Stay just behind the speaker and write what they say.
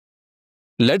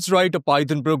Let's write a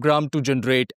Python program to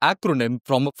generate acronym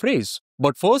from a phrase.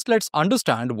 But first, let's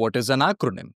understand what is an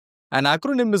acronym. An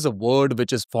acronym is a word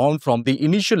which is formed from the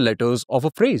initial letters of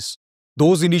a phrase.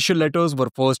 Those initial letters were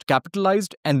first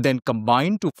capitalized and then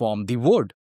combined to form the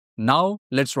word. Now,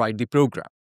 let's write the program.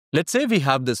 Let's say we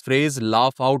have this phrase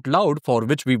laugh out loud for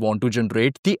which we want to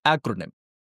generate the acronym.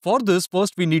 For this,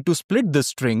 first we need to split this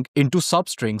string into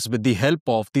substrings with the help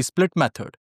of the split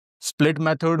method. Split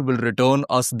method will return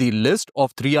us the list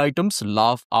of 3 items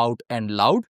laugh out and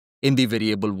loud in the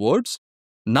variable words.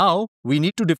 Now we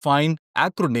need to define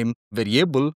acronym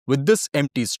variable with this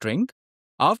empty string.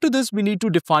 After this, we need to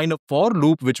define a for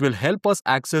loop which will help us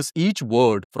access each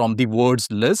word from the words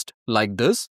list like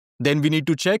this. Then we need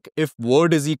to check if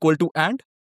word is equal to and.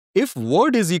 If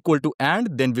word is equal to and,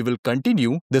 then we will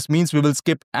continue. This means we will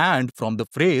skip and from the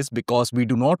phrase because we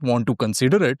do not want to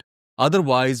consider it.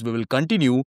 Otherwise, we will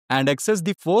continue and access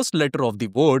the first letter of the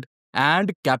word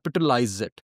and capitalize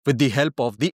it with the help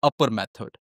of the upper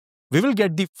method. We will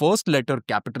get the first letter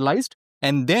capitalized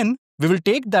and then we will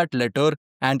take that letter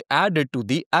and add it to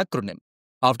the acronym.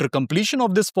 After completion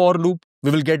of this for loop,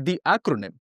 we will get the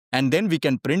acronym and then we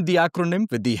can print the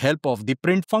acronym with the help of the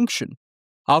print function.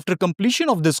 After completion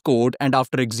of this code and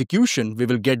after execution, we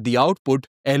will get the output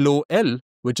LOL,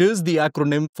 which is the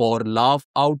acronym for laugh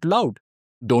out loud.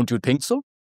 Don't you think so?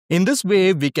 In this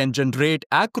way, we can generate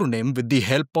acronym with the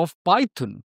help of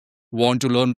Python. Want to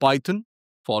learn Python?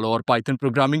 Follow our Python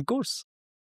programming course.